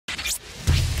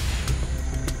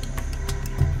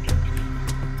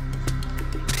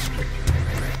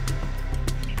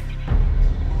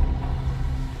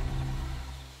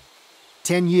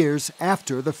10 years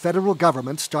after the federal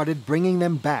government started bringing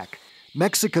them back,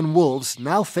 Mexican wolves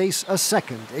now face a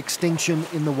second extinction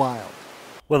in the wild.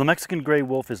 Well, the Mexican gray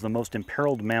wolf is the most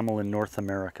imperiled mammal in North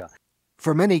America.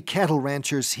 For many cattle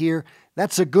ranchers here,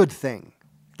 that's a good thing.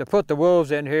 To put the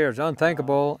wolves in here is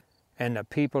unthinkable, and the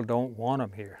people don't want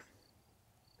them here.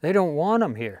 They don't want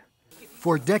them here.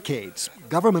 For decades,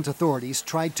 government authorities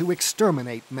tried to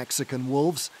exterminate Mexican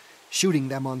wolves, shooting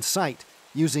them on sight,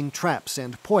 using traps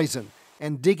and poison,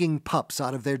 and digging pups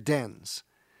out of their dens.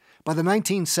 By the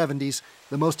 1970s,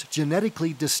 the most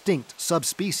genetically distinct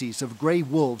subspecies of gray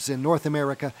wolves in North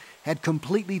America had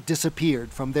completely disappeared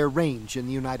from their range in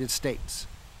the United States.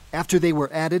 After they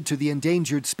were added to the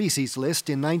endangered species list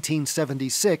in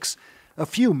 1976, a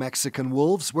few Mexican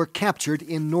wolves were captured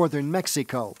in northern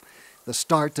Mexico, the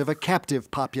start of a captive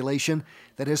population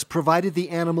that has provided the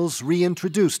animals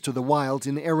reintroduced to the wild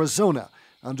in Arizona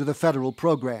under the federal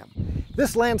program.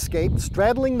 This landscape,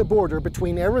 straddling the border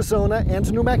between Arizona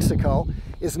and New Mexico,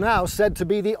 is now said to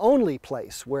be the only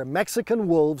place where Mexican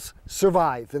wolves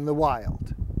survive in the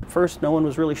wild. First, no one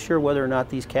was really sure whether or not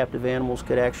these captive animals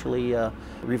could actually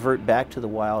revert back to the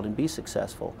wild and be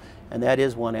successful. And that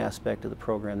is one aspect of the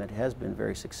program that has been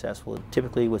very successful.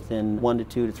 Typically within 1 to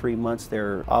 2 to 3 months,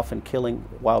 they're often killing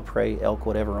wild prey, elk,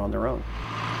 whatever, on their own.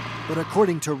 But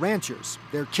according to ranchers,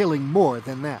 they're killing more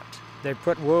than that. They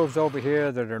put wolves over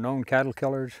here that are known cattle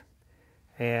killers,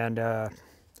 and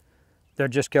they're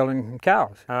just killing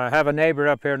cows. I have a neighbor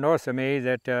up here north of me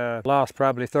that lost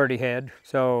probably 30 head.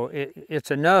 So it's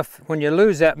enough, when you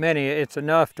lose that many, it's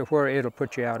enough to where it'll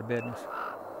put you out of business.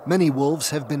 Many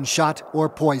wolves have been shot or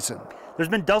poisoned. There's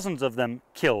been dozens of them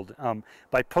killed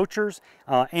by poachers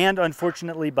and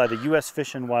unfortunately by the U.S.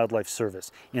 Fish and Wildlife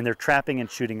Service in their trapping and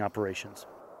shooting operations.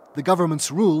 The government's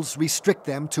rules restrict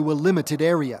them to a limited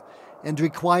area and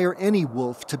require any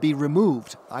wolf to be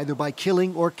removed, either by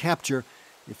killing or capture,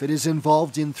 if it is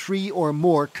involved in 3 or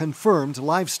more confirmed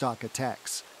livestock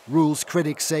attacks. Rules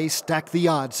critics say stack the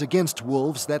odds against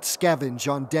wolves that scavenge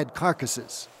on dead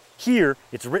carcasses. Here,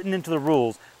 it's written into the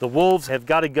rules, the wolves have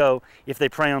got to go if they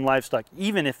prey on livestock,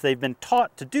 even if they've been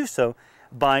taught to do so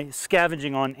by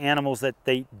scavenging on animals that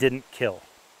they didn't kill.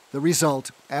 The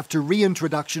result, after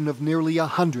reintroduction of nearly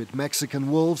 100 Mexican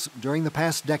wolves during the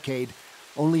past decade,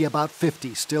 only about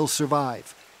 50 still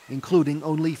survive, including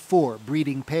only 4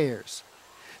 breeding pairs.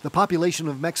 The population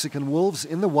of Mexican wolves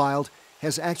in the wild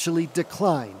has actually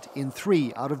declined in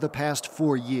 3 out of the past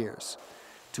 4 years,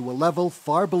 to a level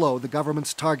far below the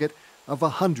government's target of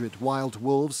 100 wild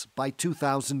wolves by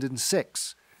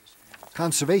 2006.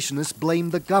 Conservationists blame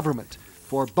the government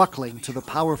for buckling to the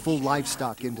powerful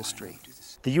livestock industry.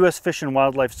 The U.S. Fish and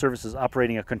Wildlife Service is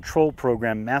operating a control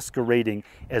program masquerading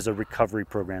as a recovery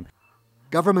program.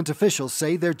 Government officials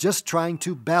say they're just trying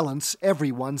to balance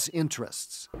everyone's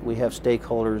interests. We have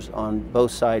stakeholders on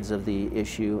both sides of the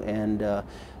issue and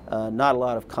not a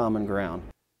lot of common ground.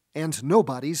 And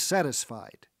nobody's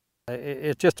satisfied.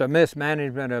 It's just a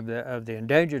mismanagement of the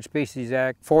Endangered Species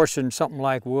Act, forcing something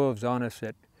like wolves on us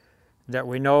that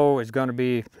we know is going to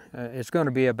be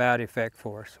a bad effect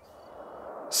for us.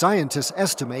 Scientists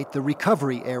estimate the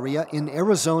recovery area in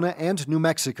Arizona and New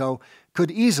Mexico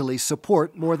could easily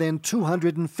support more than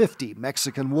 250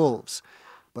 Mexican wolves.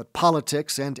 But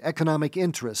politics and economic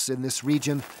interests in this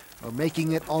region are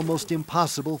making it almost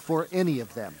impossible for any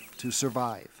of them to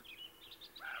survive.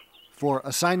 For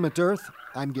Assignment Earth,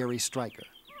 I'm Gary Stryker.